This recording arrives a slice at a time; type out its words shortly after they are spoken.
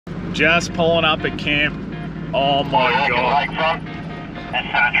Just pulling up at camp. Oh my god.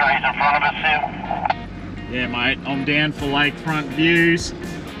 Trees in front of us, Sim. Yeah, mate, I'm down for lakefront views.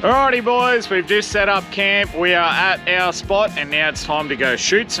 Alrighty, boys, we've just set up camp. We are at our spot, and now it's time to go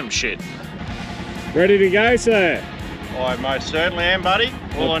shoot some shit. Ready to go, sir? I most certainly am, buddy.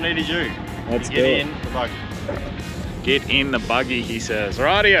 All I need is you. Let's get in the buggy. Get in the buggy, he says.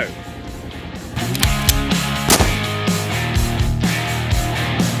 Rightio.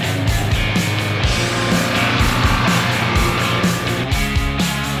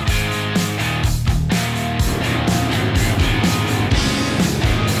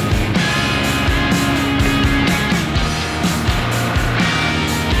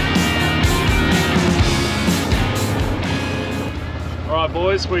 Alright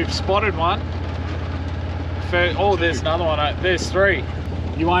boys, we've spotted one. Oh, there's another one. There's three.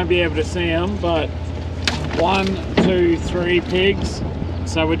 You won't be able to see them, but 1, 2, 3 pigs.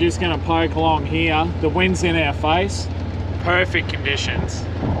 So we're just going to poke along here. The wind's in our face. Perfect conditions.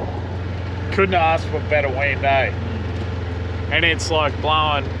 Couldn't ask for better wind, eh? And it's like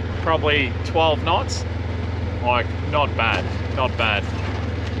blowing probably 12 knots. Like, not bad, not bad.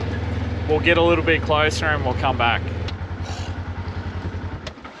 We'll get a little bit closer and we'll come back.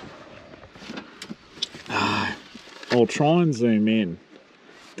 I'll try and zoom in.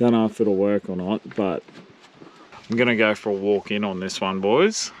 Don't know if it'll work or not, but I'm gonna go for a walk in on this one,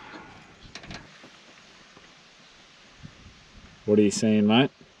 boys. What are you seeing,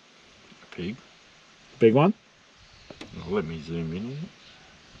 mate? Pig. Big one? Well, let me zoom in.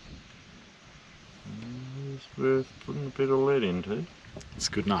 It's worth putting a bit of lead into. It's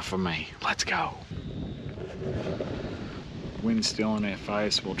good enough for me. Let's go. Wind's still in our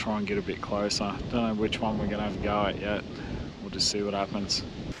face. We'll try and get a bit closer. Don't know which one we're gonna have a go at yet. We'll just see what happens.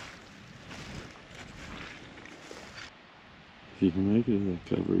 If you can make it in that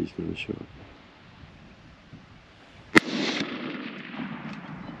cover, he's got a shot.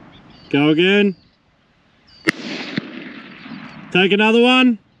 Go again. Take another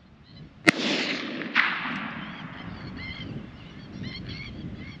one.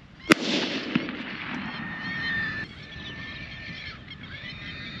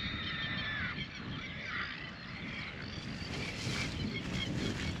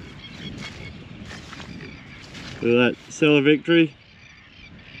 Look at that, sell a victory.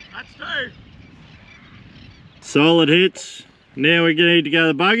 That's two. Solid hits. Now we need to go to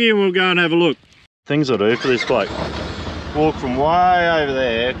the buggy and we'll go and have a look. Things I do for this bloke. Walk from way over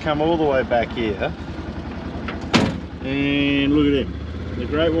there, come all the way back here. And look at him. The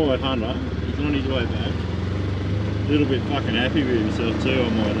great white hunter, he's on his way back. A little bit fucking happy with himself too, I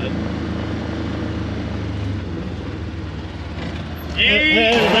might add. How did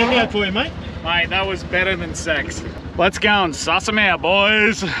that go for you, mate? Mate, that was better than sex. Let's go and suss them out,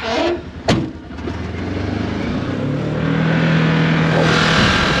 boys.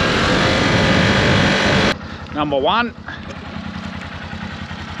 Number one.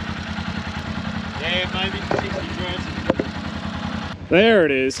 Yeah, maybe 60 drones. There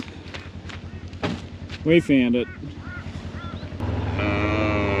it is. We found it.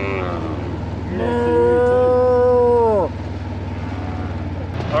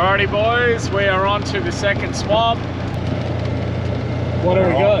 Alrighty boys, we are on to the second swamp. What do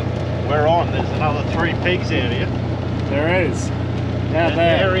we got? We're on. There's another 3 pigs out here. There is. Out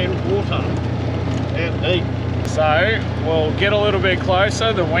there. They're in water. Out deep. So, we'll get a little bit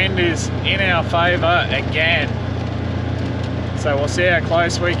closer. The wind is in our favour again. So we'll see how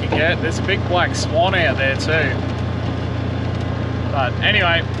close we can get. There's a big black swan out there too. But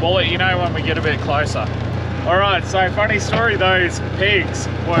anyway, we'll let you know when we get a bit closer. Alright, so funny story, those pigs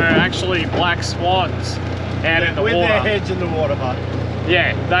were actually black swans out in the water. With their heads in the water, bud.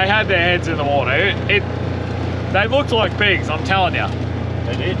 Yeah, they had their heads in the water. They looked like pigs, I'm telling you.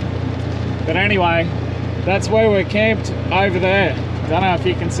 They did. But anyway, that's where we're camped over there. Don't know if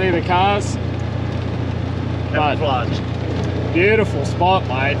you can see the cars. Camouflage. Beautiful spot,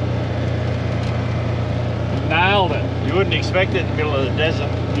 mate. Nailed it. You wouldn't expect it in the middle of the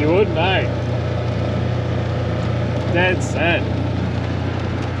desert. You wouldn't, eh? Dead set.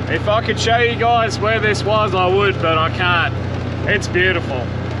 If I could show you guys where this was, I would, but I can't. It's beautiful.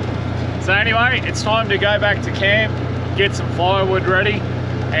 So anyway, it's time to go back to camp, get some firewood ready,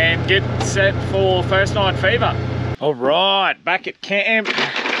 and get set for first night fever. All right, back at camp.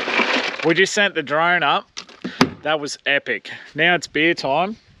 We just sent the drone up. That was epic. Now it's beer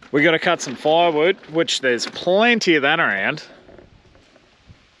time. We got to cut some firewood, which there's plenty of that around.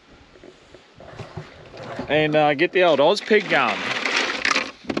 And get the old Oz pig going.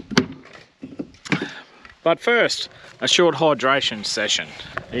 But first, a short hydration session.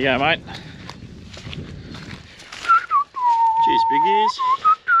 There you go, mate. Cheers, big ears.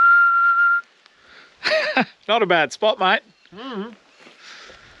 Not a bad spot, mate.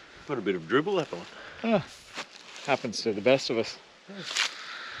 Got a bit of dribble, that one. Oh, happens to the best of us.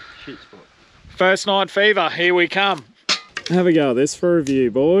 Shit spot. First night fever, here we come. Have a go at this for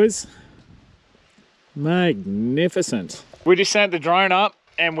review, boys. Magnificent. We just sent the drone up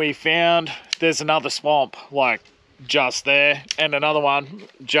and we found there's another swamp like just there and another one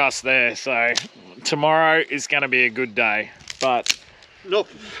just there. So tomorrow is going to be a good day, but Not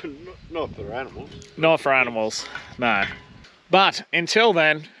for animals. not for animals, no. But until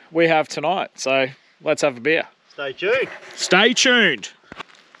then, we have tonight. So let's have a beer. Stay tuned. Stay tuned.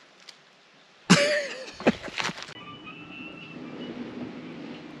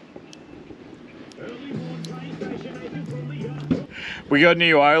 We got a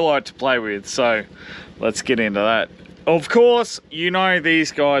new O-light to play with, so let's get into that. Of course, you know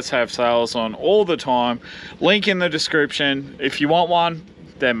these guys have sales on all the time. Link in the description. If you want one,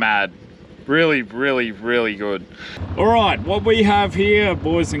 they're mad. Really, really, really good. All right, what we have here,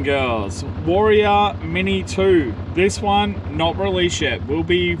 boys and girls, Warrior Mini 2. This one, not released yet. Will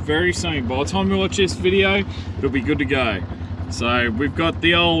be very soon. By the time you watch this video, it'll be good to go. So we've got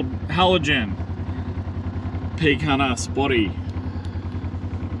the old halogen pig hunter spotty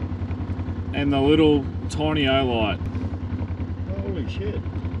and the little tiny O-light. Holy shit.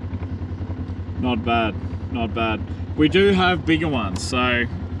 Not bad, not bad. We do have bigger ones, so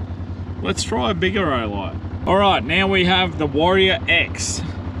let's try a bigger O-light. All right, now we have the Warrior X.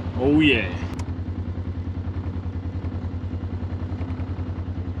 Oh yeah.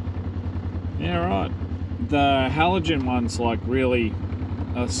 Yeah, right. The halogen one's like really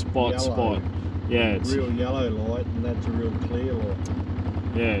a spot. Yeah, it's real yellow light, and that's a real clear light.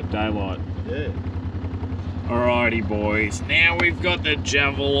 yeah, daylight. Yeah. Alrighty boys, now we've got the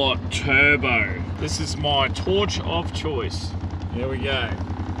Javelot Turbo. This is my torch of choice. Here we go.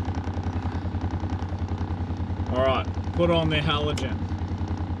 Alright, put on the halogen.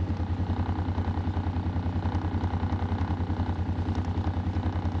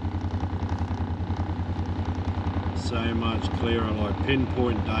 So much clearer, like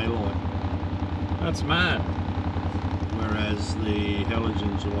pinpoint daylight. That's mad. Whereas the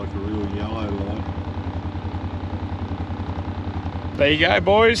halogens are like a real yellow light. There you go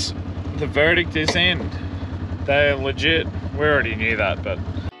boys, the verdict is in. They're legit. We already knew that, but...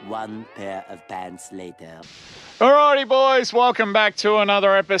 One pair of pants later. Alrighty boys, welcome back to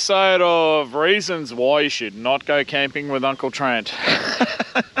another episode of Reasons Why You Should Not Go Camping with Uncle Trent.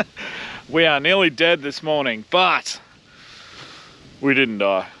 We are nearly dead this morning, but we didn't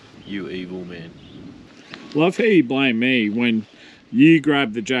die. You evil man. Love how you blame me when you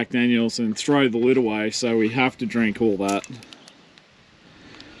grab the Jack Daniels and throw the lid away, so we have to drink all that.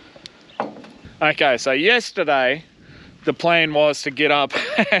 Okay, so yesterday the plan was to get up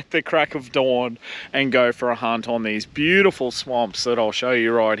at the crack of dawn and go for a hunt on these beautiful swamps that I'll show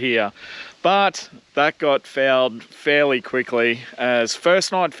you right here. But that got fouled fairly quickly as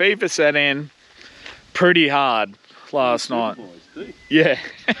first night fever set in pretty hard last night. Yeah.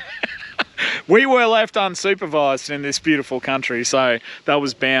 We were left unsupervised in this beautiful country, so that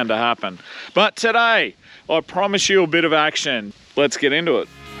was bound to happen. But today, I promise you a bit of action. Let's get into it.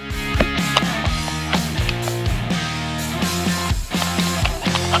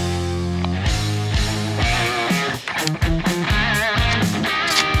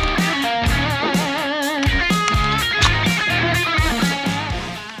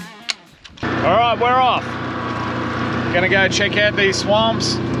 All right, we're off. Gonna go check out these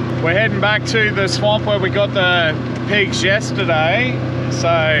swamps. We're heading back to the swamp where we got the pigs yesterday,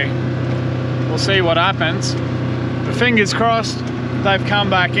 so we'll see what happens. The fingers crossed they've come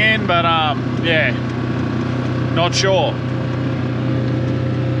back in, but yeah, not sure.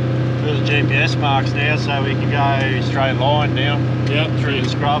 There's GPS marks now, so we can go straight line now. Yep, Through the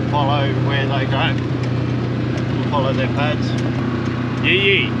scrub, follow where they go. We'll follow their pads.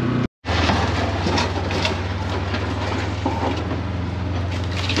 Yee.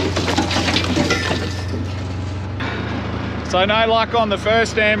 So no luck on the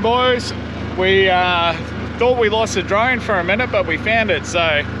first stand, boys. We thought we lost the drone for a minute, but we found it,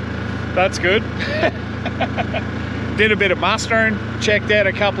 so that's good. Did a bit of mustering, checked out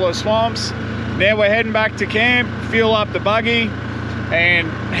a couple of swamps. Now we're heading back to camp, fuel up the buggy, and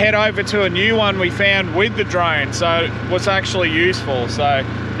head over to a new one we found with the drone, so it was actually useful. So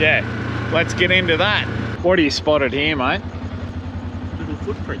yeah, let's get into that. What do you spotted here, mate? Little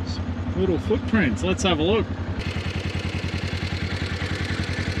footprints. Little footprints, let's have a look.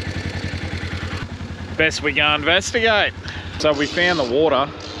 Best we go investigate. So we found the water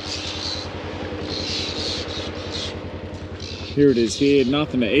Here it is here,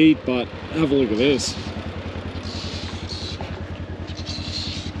 nothing to eat, but have a look at this.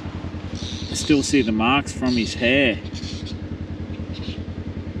 I still see the marks from his hair.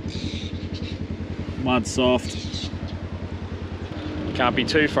 Mud soft. Can't be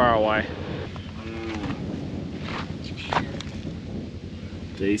too far away.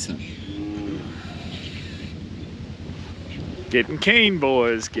 Decent. Getting keen,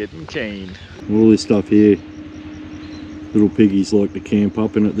 boys, getting keen. All this stuff here, little piggies like to camp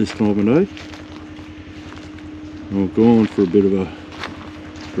up in at this time of day. I've gone for a bit of a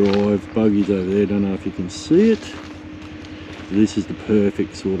drive. Buggy's over there, don't know if you can see it. This is the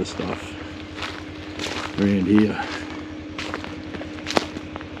perfect sort of stuff around here.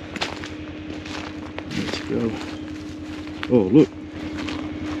 Let's go. Oh, look.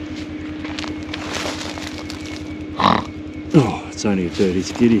 Oh, it's only a 30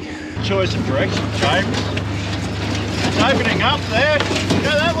 skiddy. Choice of direction, James. It's opening up there.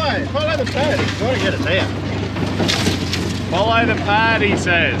 Go that way. Follow the pad. Try to get it there. Follow the pad, he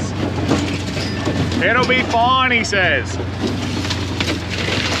says. It'll be fine, he says.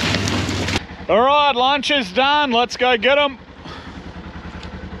 All right, lunch is done. Let's go get them.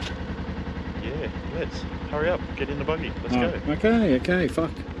 Yeah, let's. Hurry up. Get in the buggy. Let's go. Okay,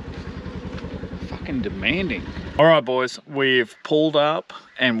 fuck. Fucking demanding. All right, boys, we've pulled up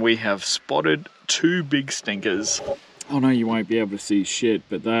and we have spotted 2 big stinkers. I know you won't be able to see shit,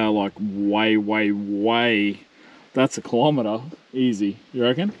 but they are like way. That's a kilometre. Easy, you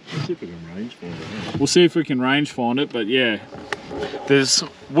reckon? Let's see if we can range find it. We'll see if we can range find it, but yeah.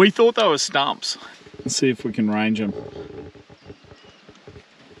 We thought they were stumps. Let's see if we can range them.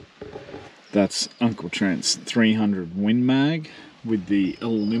 That's Uncle Trent's 300 Win Mag with the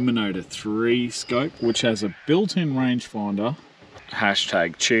Eliminator 3 scope, which has a built-in rangefinder.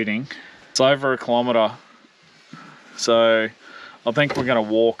 Hashtag cheating. It's over a kilometre. So I think we're gonna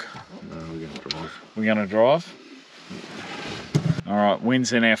walk. No, we're gonna drive. We're gonna drive? All right,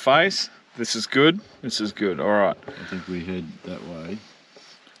 wind's in our face. This is good. This is good. All right. I think we head that way.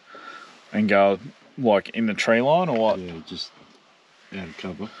 And go like in the tree line or what? Yeah, just out of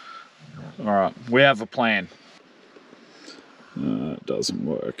cover. All right, we have a plan. It doesn't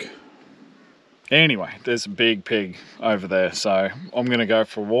work. Anyway, there's a big pig over there, so I'm gonna go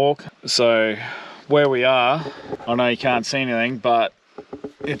for a walk. So where we are, I know you can't see anything, but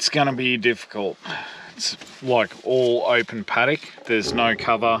it's gonna be difficult. It's like all open paddock. There's no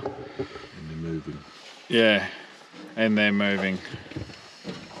cover. And they're moving. Yeah, and they're moving.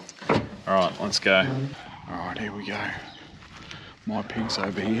 All right, let's go. All right, here we go. My pig's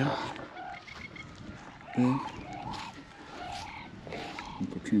over here. There.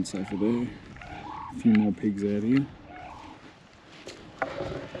 Uncle Trent's over there. A few more pigs out here.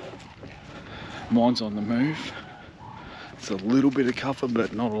 Mine's on the move. It's a little bit of cover,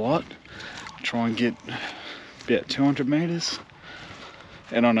 but not a lot. Try and get about 200 metres.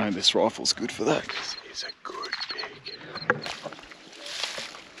 And I know this rifle's good for that because it's a good pig.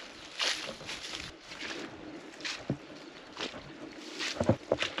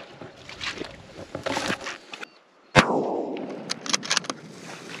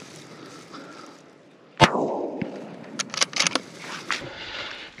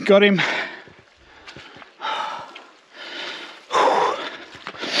 Got him.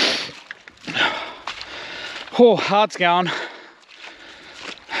 Oh, heart's going.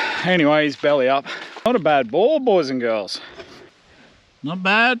 Anyway, he's belly up. Not a bad boar, boys and girls. Not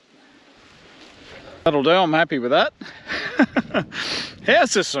bad. That'll do, I'm happy with that.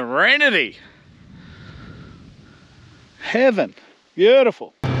 How's the serenity? Heaven,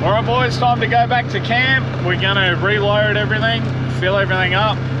 beautiful. All right, boys, time to go back to camp. We're gonna reload everything, fill everything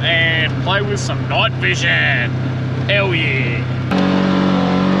up, and play with some night vision. Hell yeah.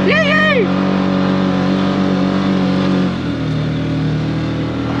 Yay!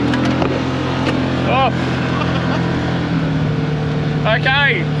 Oh.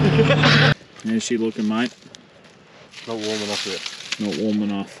 Okay. How's she looking, mate? Not warm enough yet. Not warm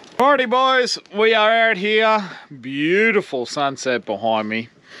enough. Alrighty, boys, we are out here. Beautiful sunset behind me.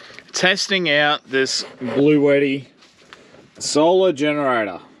 Testing out this Blue Weddy solar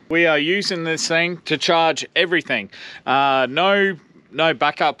generator. We are using this thing to charge everything. No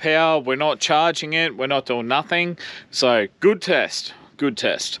backup power. We're not charging it. We're not doing nothing. So good test. Good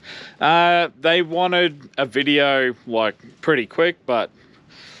test. They wanted a video like pretty quick, but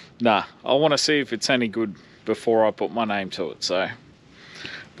nah, I want to see if it's any good before I put my name to it. So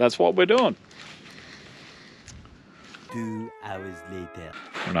that's what we're doing. 2 hours later.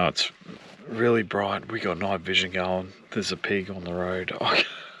 I know it's really bright. We got night vision going. There's a pig on the road.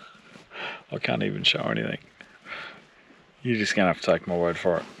 I can't even show anything. You're just gonna have to take my word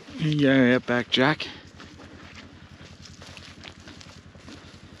for it. Yeah, back Jack.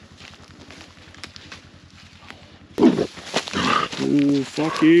 Oh,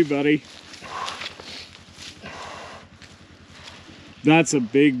 fuck you, buddy. That's a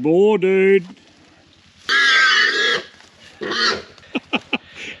big boar, dude.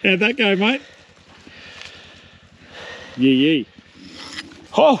 How'd that go, mate? Yee.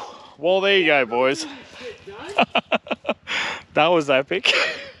 Oh, well, there you go, boys. That was epic.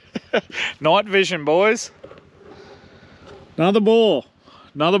 Night vision, boys. Another boar.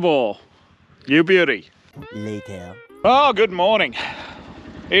 Another boar. You beauty. Later. Oh, good morning.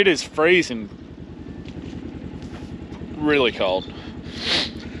 It is freezing. Really cold.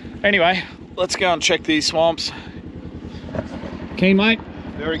 Anyway, let's go and check these swamps. Keen, mate?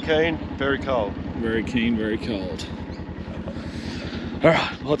 Very keen, very cold. Very keen, very cold.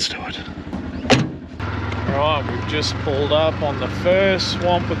 Alright, let's do it. Alright, we've just pulled up on the first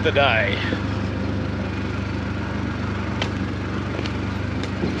swamp of the day.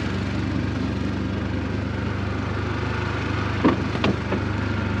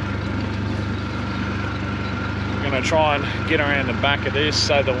 We're going to try and get around the back of this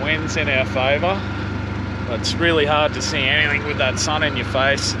so the wind's in our favour. It's really hard to see anything with that sun in your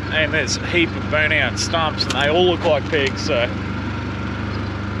face, and there's a heap of burnout stumps and they all look like pigs, so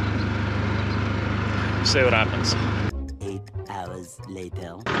see what happens. 8 hours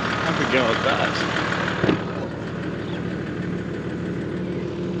later. Have a go at that.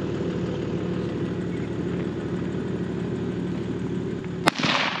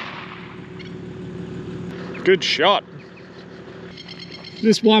 Good shot.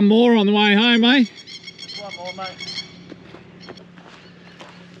 Just one more on the way home, eh? One more, mate.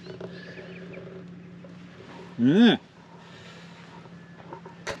 Yeah.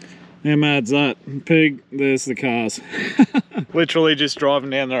 How mad's that? Pig, there's the cars. Literally just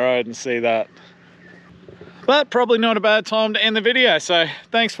driving down the road and see that. But probably not a bad time to end the video. So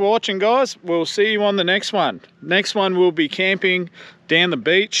thanks for watching, guys. We'll see you on the next one. Next one we'll be camping down the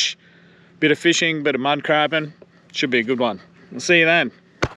beach. Bit of fishing, bit of mud crabbing. Should be a good one. We'll see you then.